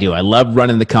love what I do. I love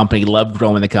running the company, love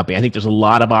growing the company. I think there's a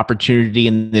lot of opportunity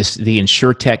in the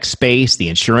insurtech space, the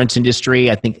insurance industry.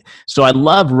 I think so. I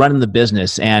love running the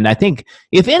business. And I think,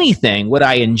 if anything, what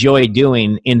I enjoy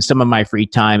doing in some of my free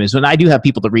time is when I do have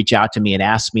people to reach out to me and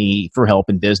ask me for help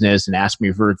in business and ask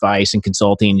me for advice and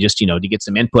consulting, just, to get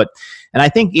some input. And I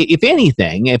think, if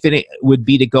anything, if it would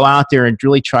be to go out there and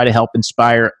really try to help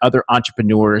inspire other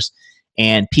entrepreneurs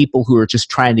and people who are just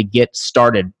trying to get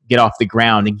started, get off the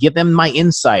ground, and give them my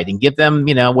insight, and give them,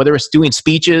 whether it's doing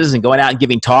speeches and going out and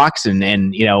giving talks and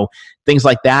things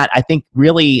like that. I think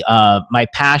really my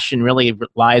passion really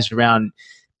lies around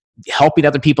helping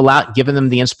other people out, giving them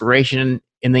the inspiration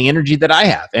and the energy that I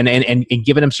have, and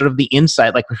giving them sort of the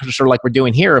insight, like we're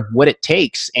doing here, of what it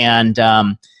takes, and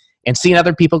seeing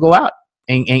other people go out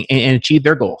and achieve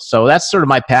their goals. So that's sort of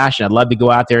my passion. I'd love to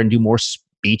go out there and do more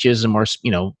speeches and more,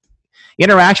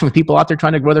 interaction with people out there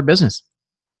trying to grow their business.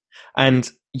 And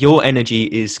your energy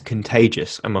is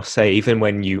contagious, I must say. Even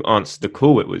when you answered the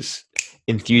call, it was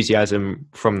enthusiasm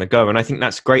from the go. And I think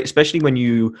that's great, especially when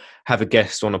you have a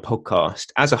guest on a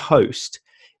podcast. As a host,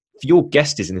 if your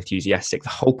guest is enthusiastic, the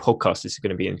whole podcast is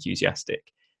going to be enthusiastic.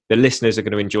 The listeners are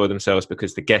going to enjoy themselves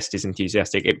because the guest is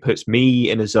enthusiastic. It puts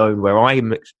me in a zone where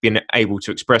I'm being able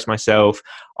to express myself.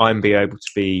 I'm being able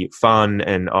to be fun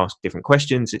and ask different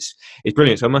questions. It's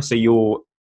brilliant. So I must say your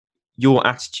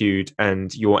attitude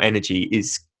and your energy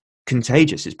is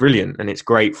contagious. It's brilliant, and it's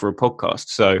great for a podcast.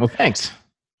 So thanks.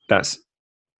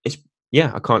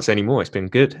 I can't say any more. It's been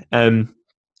good.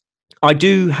 I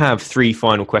do have 3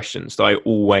 final questions that I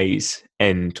always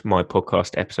end my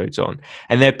podcast episodes on,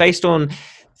 and they're based on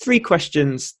 3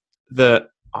 questions that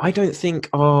I don't think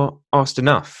are asked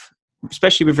enough,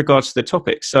 especially with regards to the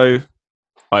topic. So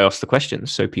I ask the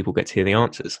questions so people get to hear the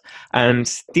answers.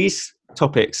 And these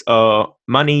topics are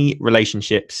money,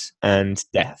 relationships, and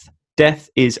death.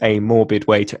 Death is a morbid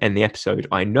way to end the episode,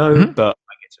 I know, but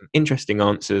I get some interesting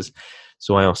answers,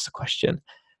 so I ask the question.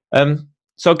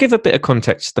 So I'll give a bit of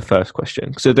context to the first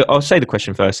question. So I'll say the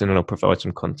question first, and then I'll provide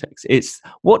some context. It's,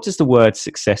 what does the word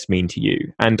success mean to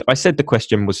you? And I said the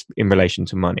question was in relation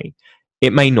to money.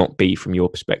 It may not be from your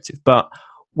perspective, but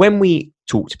when we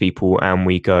talk to people and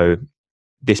we go,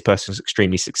 this person's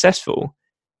extremely successful,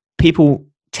 people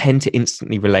tend to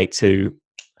instantly relate to,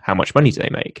 how much money do they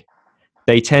make?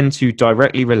 They tend to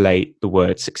directly relate the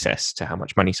word success to how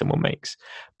much money someone makes.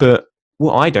 But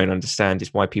what I don't understand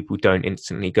is why people don't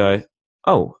instantly go,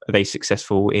 oh, are they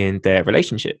successful in their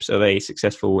relationships? Are they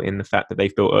successful in the fact that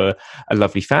they've built a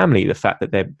lovely family? The fact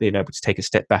that they've been able to take a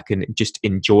step back and just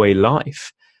enjoy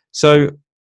life? So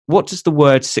what does the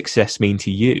word success mean to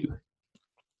you?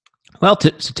 Well,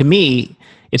 to me,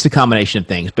 it's a combination of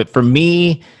things. But for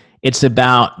me, it's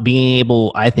about being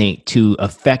able, I think, to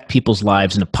affect people's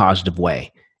lives in a positive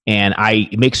way. And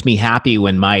it makes me happy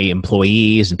when my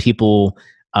employees and people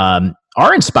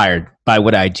are inspired by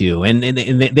what I do, and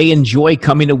they enjoy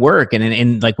coming to work.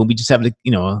 And like when we just have a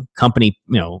company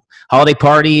holiday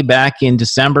party back in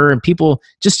December, and people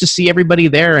just to see everybody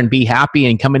there and be happy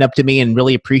and coming up to me and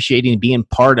really appreciating being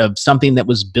part of something that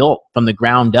was built from the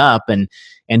ground up, and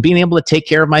being able to take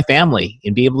care of my family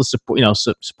and be able to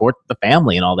support the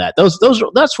family and all that.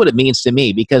 That's what it means to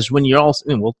me. Because when you're all,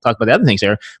 and we'll talk about the other things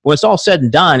there, when it's all said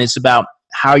and done, it's about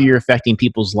how you're affecting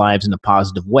people's lives in a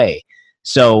positive way.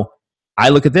 So I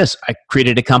look at this. I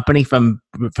created a company from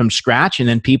scratch, and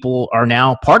then people are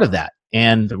now part of that,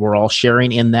 and we're all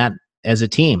sharing in that as a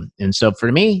team. And so for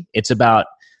me, it's about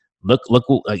look,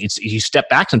 you step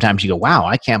back sometimes, you go, wow,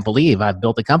 I can't believe I've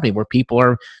built a company where people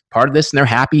are part of this and they're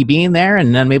happy being there,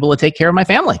 and I'm able to take care of my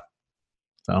family.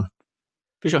 So,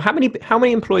 for sure. How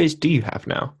many employees do you have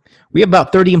now? We have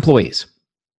about 30 employees.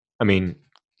 I mean,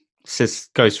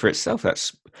 goes for itself.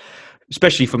 That's,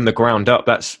 especially from the ground up,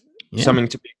 that's something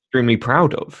to be extremely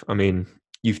proud of. I mean,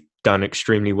 you've done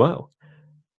extremely well.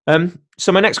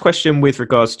 So my next question with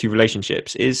regards to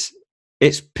relationships is,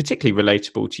 it's particularly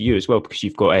relatable to you as well, because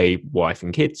you've got a wife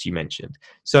and kids, you mentioned.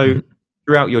 So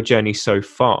throughout your journey so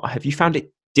far, have you found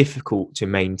it difficult to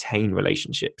maintain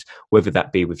relationships, whether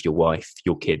that be with your wife,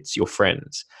 your kids, your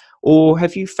friends, or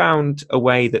have you found a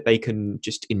way that they can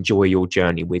just enjoy your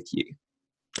journey with you?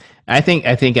 I think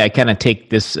I kind of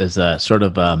take this as a sort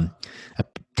of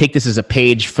take this as a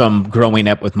page from growing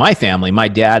up with my family. My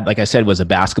dad, like I said, was a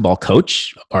basketball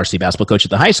coach, a varsity basketball coach at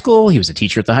the high school. He was a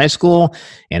teacher at the high school.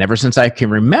 And ever since I can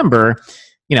remember,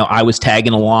 I was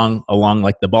tagging along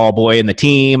like the ball boy in the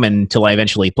team until I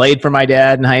eventually played for my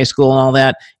dad in high school and all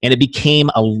that. And it became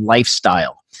a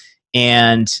lifestyle.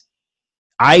 And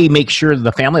I make sure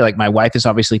the family, like my wife is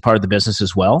obviously part of the business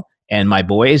as well. And my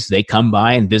boys, they come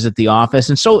by and visit the office.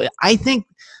 And so I think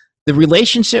the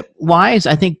relationship wise,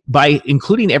 I think by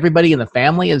including everybody in the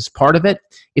family as part of it,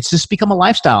 it's just become a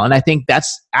lifestyle. And I think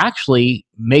that's actually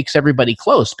makes everybody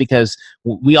close, because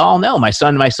we all know my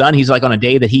son, he's like, on a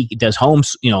day that he does a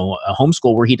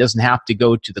homeschool where he doesn't have to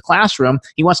go to the classroom,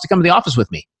 he wants to come to the office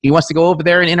with me. He wants to go over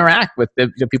there and interact with the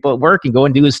people at work and go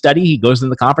and do his study. He goes in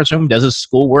the conference room, does his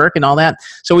schoolwork and all that.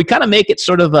 So we kind of make it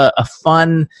sort of a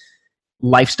fun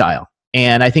lifestyle.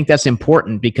 And I think that's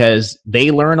important because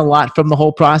they learn a lot from the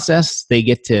whole process. They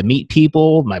get to meet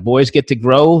people. My boys get to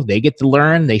grow. They get to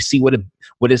learn. They see what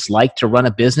it's like to run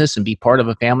a business and be part of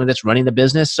a family that's running the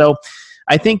business. So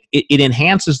I think it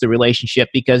enhances the relationship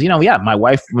because, my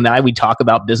wife and I, we talk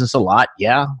about business a lot.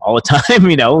 Yeah, all the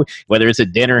time, whether it's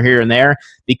at dinner here and there,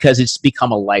 because it's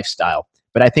become a lifestyle.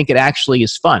 But I think it actually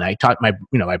is fun. I taught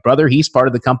my brother, he's part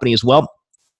of the company as well.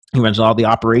 He runs all the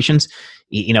operations.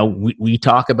 We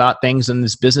talk about things in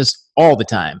this business all the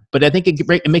time, but I think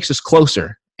it makes us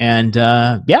closer. And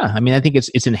I think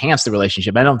it's enhanced the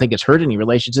relationship. I don't think it's hurt any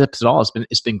relationships at all.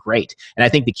 It's been great. And I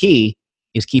think the key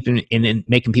is keeping and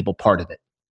making people part of it.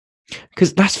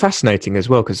 Because that's fascinating as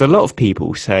well. Because a lot of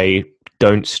people say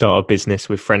don't start a business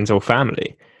with friends or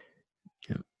family,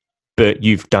 but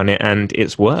you've done it and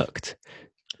it's worked.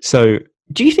 So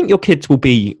do you think your kids will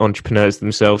be entrepreneurs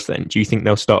themselves then? Do you think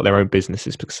they'll start their own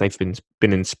businesses because they've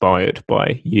been inspired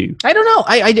by you? I don't know.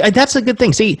 I that's a good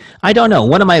thing. See, I don't know.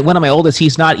 One of my oldest,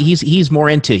 he's more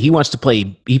into, he wants to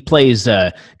play, he plays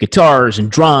guitars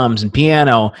and drums and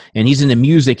piano, and he's into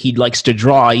music. He likes to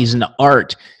draw. He's into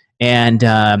art. And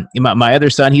my other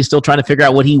son, he's still trying to figure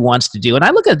out what he wants to do. And I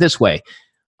look at it this way.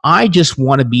 I just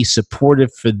want to be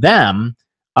supportive for them,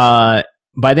 by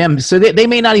them. So they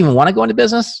may not even want to go into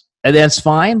business. And that's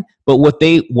fine. But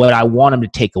what I want them to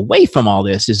take away from all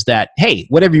this is that, hey,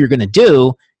 whatever you're going to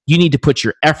do, you need to put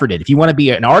your effort in. If you want to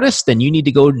be an artist, then you need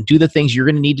to go and do the things you're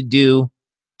going to need to do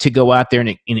to go out there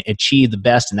and achieve the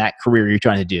best in that career you're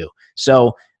trying to do.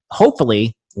 So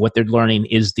hopefully what they're learning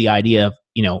is the idea of,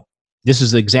 this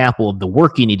is an example of the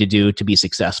work you need to do to be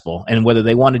successful. And whether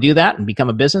they want to do that and become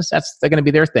a business, they're going to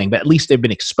be their thing. But at least they've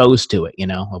been exposed to it,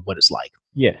 of what it's like.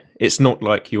 Yeah. It's not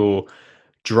like you're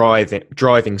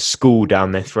driving school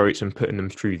down their throats and putting them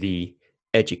through the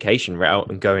education route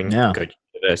and go to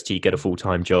university, get a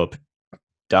full-time job,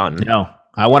 done. No,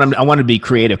 I want to be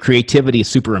creative. Creativity is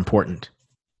super important.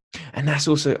 And that's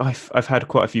also, I've had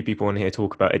quite a few people on here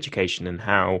talk about education and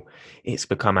how it's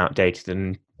become outdated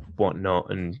and whatnot.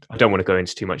 And I don't want to go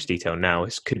into too much detail now.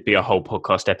 This could be a whole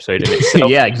podcast episode in itself.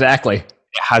 Yeah, exactly. It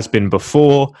has been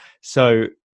before. So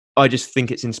I just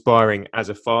think it's inspiring as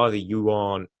a father. You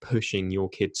aren't pushing your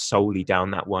kids solely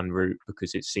down that one route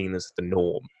because it's seen as the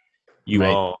norm. You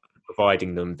are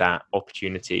providing them that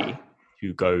opportunity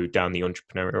to go down the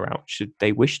entrepreneurial route should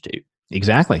they wish to.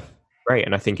 Exactly. Right.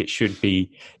 And I think that should be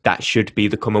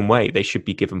the common way. They should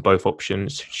be given both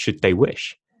options should they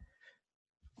wish.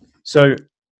 So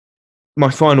my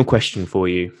final question for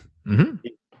you. Mm-hmm.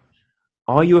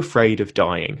 Are you afraid of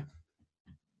dying?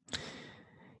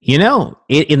 In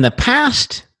the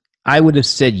past, I would have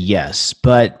said yes,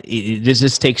 but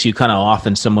this takes you kind of off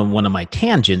in one of my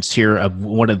tangents here of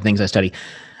one of the things I study.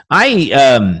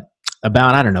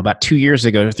 About 2 years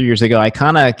ago, 3 years ago, I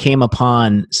kind of came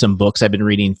upon some books I've been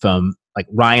reading from like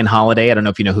Ryan Holiday. I don't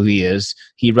know if you know who he is.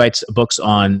 He writes books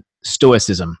on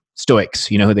Stoicism.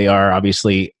 Stoics, you know who they are.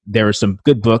 Obviously, there are some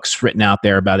good books written out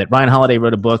there about it. Ryan Holiday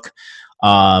wrote a book,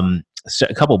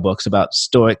 a couple books about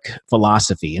Stoic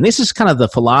philosophy. And this is kind of the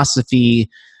philosophy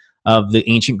of the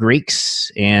ancient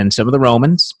Greeks and some of the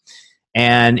Romans.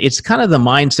 And it's kind of the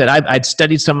mindset. I'd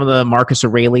studied some of the Marcus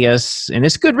Aurelius, and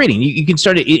it's good reading. You can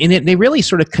start it, and they really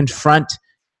sort of confront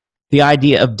the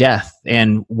idea of death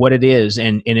and what it is.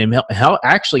 And how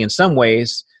actually, in some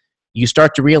ways, you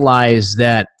start to realize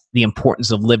that the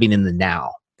importance of living in the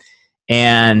now.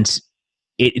 And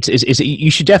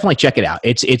you should definitely check it out.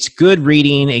 It's good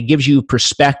reading. It gives you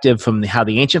perspective from how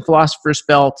the ancient philosophers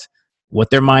felt, what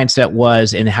their mindset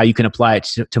was, and how you can apply it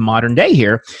to modern day.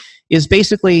 Here is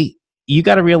basically, you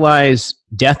got to realize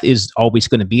death is always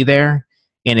going to be there.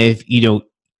 And if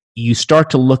you start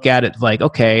to look at it like,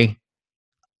 okay,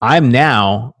 I'm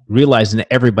now realizing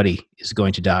that everybody is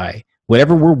going to die.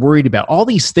 Whatever we're worried about, all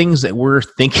these things that we're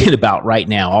thinking about right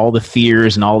now, all the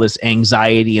fears and all this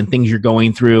anxiety and things you're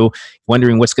going through,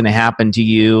 wondering what's going to happen to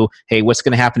you. Hey, what's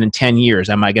going to happen in 10 years?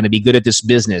 Am I going to be good at this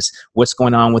business? What's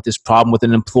going on with this problem with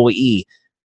an employee?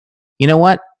 You know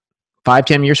what?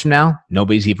 5-10 years from now,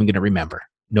 nobody's even going to remember.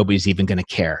 Nobody's even going to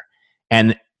care.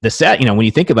 And the sad, when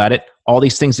you think about it, all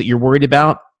these things that you're worried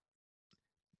about,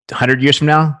 100 years from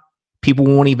now, people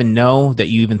won't even know that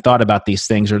you even thought about these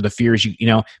things, or the fears,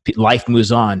 life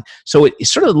moves on. So it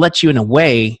sort of lets you, in a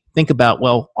way, think about,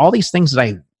 well, all these things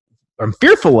that I'm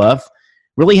fearful of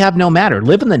really have no matter.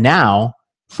 Live in the now,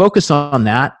 focus on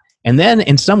that. And then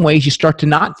in some ways you start to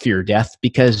not fear death,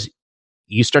 because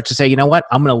you start to say, you know what,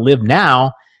 I'm going to live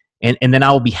now. And then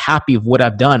I will be happy of what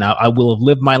I've done. I will have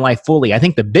lived my life fully. I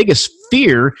think the biggest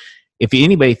fear, if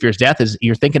anybody fears death, is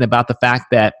you're thinking about the fact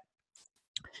that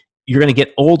you're going to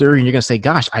get older and you're going to say,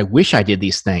 gosh, I wish I did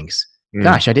these things.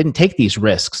 Gosh, I didn't take these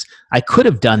risks. I could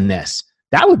have done this.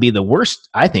 That would be the worst,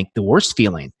 I think, the worst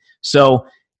feeling. So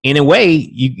in a way,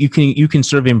 you can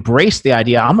sort of embrace the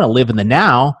idea, I'm going to live in the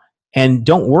now, and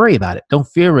don't worry about it. Don't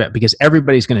fear it, because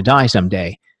everybody's going to die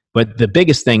someday. But the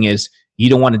biggest thing is, you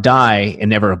don't want to die and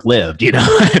never have lived,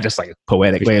 just like a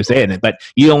poetic way of saying it, but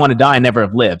you don't want to die and never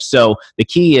have lived. So the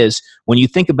key is, when you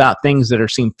think about things that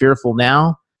seem fearful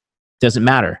now, doesn't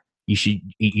matter.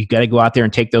 You got to go out there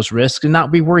and take those risks and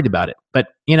not be worried about it. But,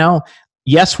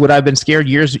 yes, would I have been scared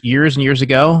years and years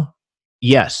ago?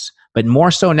 Yes. But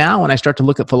more so now, when I start to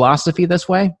look at philosophy this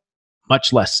way,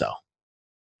 much less so.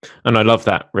 And I love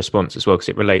that response as well, because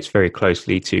it relates very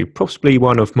closely to possibly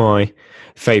one of my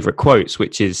favorite quotes,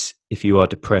 which is, if you are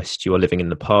depressed, you are living in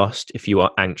the past. If you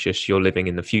are anxious, you're living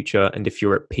in the future. And if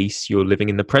you're at peace, you're living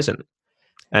in the present.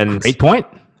 And great point.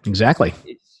 Exactly.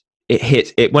 It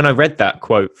hit it when I read that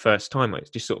quote first time. It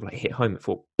just sort of like hit home. I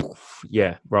thought,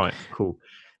 yeah, right, cool.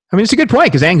 I mean, it's a good point,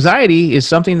 because anxiety is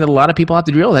something that a lot of people have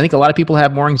to deal with. I think a lot of people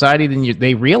have more anxiety than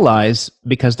they realize,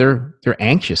 because they're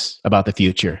anxious about the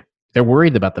future. They're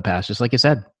worried about the past, just like you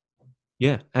said.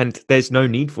 Yeah, and there's no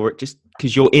need for it, just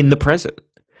because you're in the present.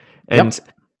 And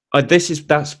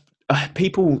that's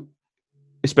people,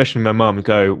 especially my mum,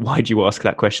 go, "Why do you ask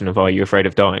that question of, are you afraid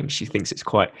of dying?" She thinks it's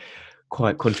quite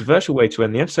controversial way to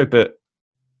end the episode, but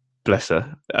bless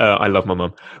her. I love my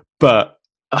mum, but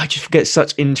I just get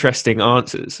such interesting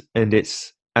answers, and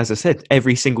it's, as I said,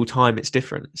 every single time it's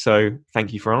different. So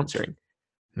thank you for answering.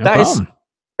 No problem.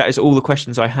 That is all the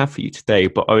questions I have for you today,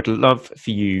 but I would love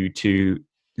for you to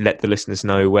let the listeners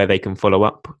know where they can follow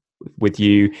up with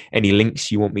you. Any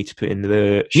links you want me to put in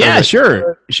the show? Yeah,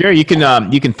 sure. You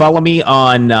can follow me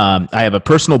on, I have a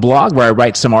personal blog where I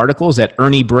write some articles at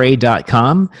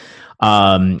erniebray.com.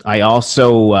 I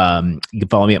also, you can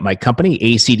follow me at my company,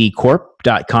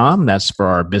 acdcorp.com. That's for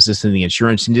our business in the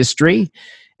insurance industry.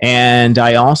 And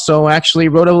I also actually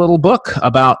wrote a little book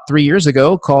about 3 years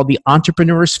ago called The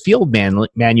Entrepreneur's Field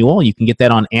Manual. You can get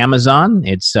that on Amazon.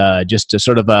 It's just a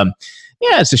sort of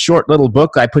it's a short little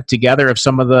book I put together of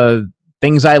some of the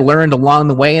things I learned along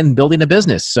the way in building a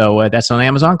business. So that's on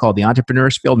Amazon, called The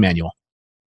Entrepreneur's Field Manual.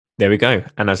 There we go.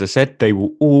 And as I said, they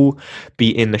will all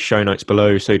be in the show notes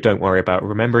below. So don't worry about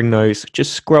remembering those.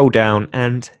 Just scroll down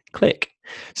and click.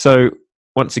 So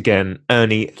once again,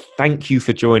 Ernie, thank you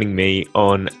for joining me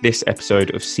on this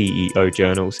episode of CEO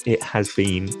Journals. It has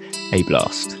been a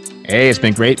blast. Hey, it's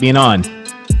been great being on.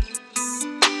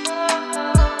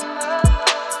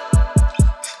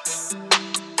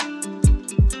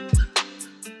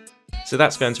 So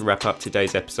that's going to wrap up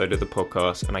today's episode of the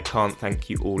podcast, and I can't thank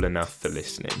you all enough for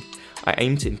listening. I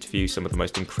aim to interview some of the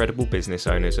most incredible business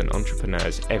owners and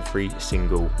entrepreneurs every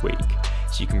single week.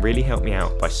 So you can really help me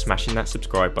out by smashing that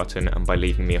subscribe button and by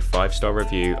leaving me a 5-star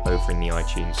review over in the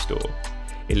iTunes store.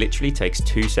 It literally takes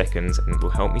 2 seconds and will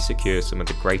help me secure some of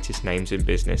the greatest names in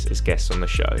business as guests on the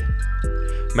show.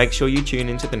 Make sure you tune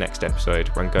into the next episode,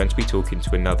 where I'm going to be talking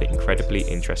to another incredibly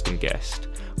interesting guest.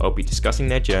 I'll be discussing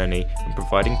their journey and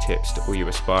providing tips to all you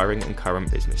aspiring and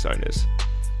current business owners.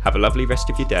 Have a lovely rest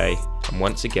of your day, and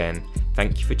once again,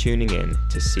 thank you for tuning in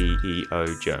to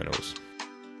CEO Journals.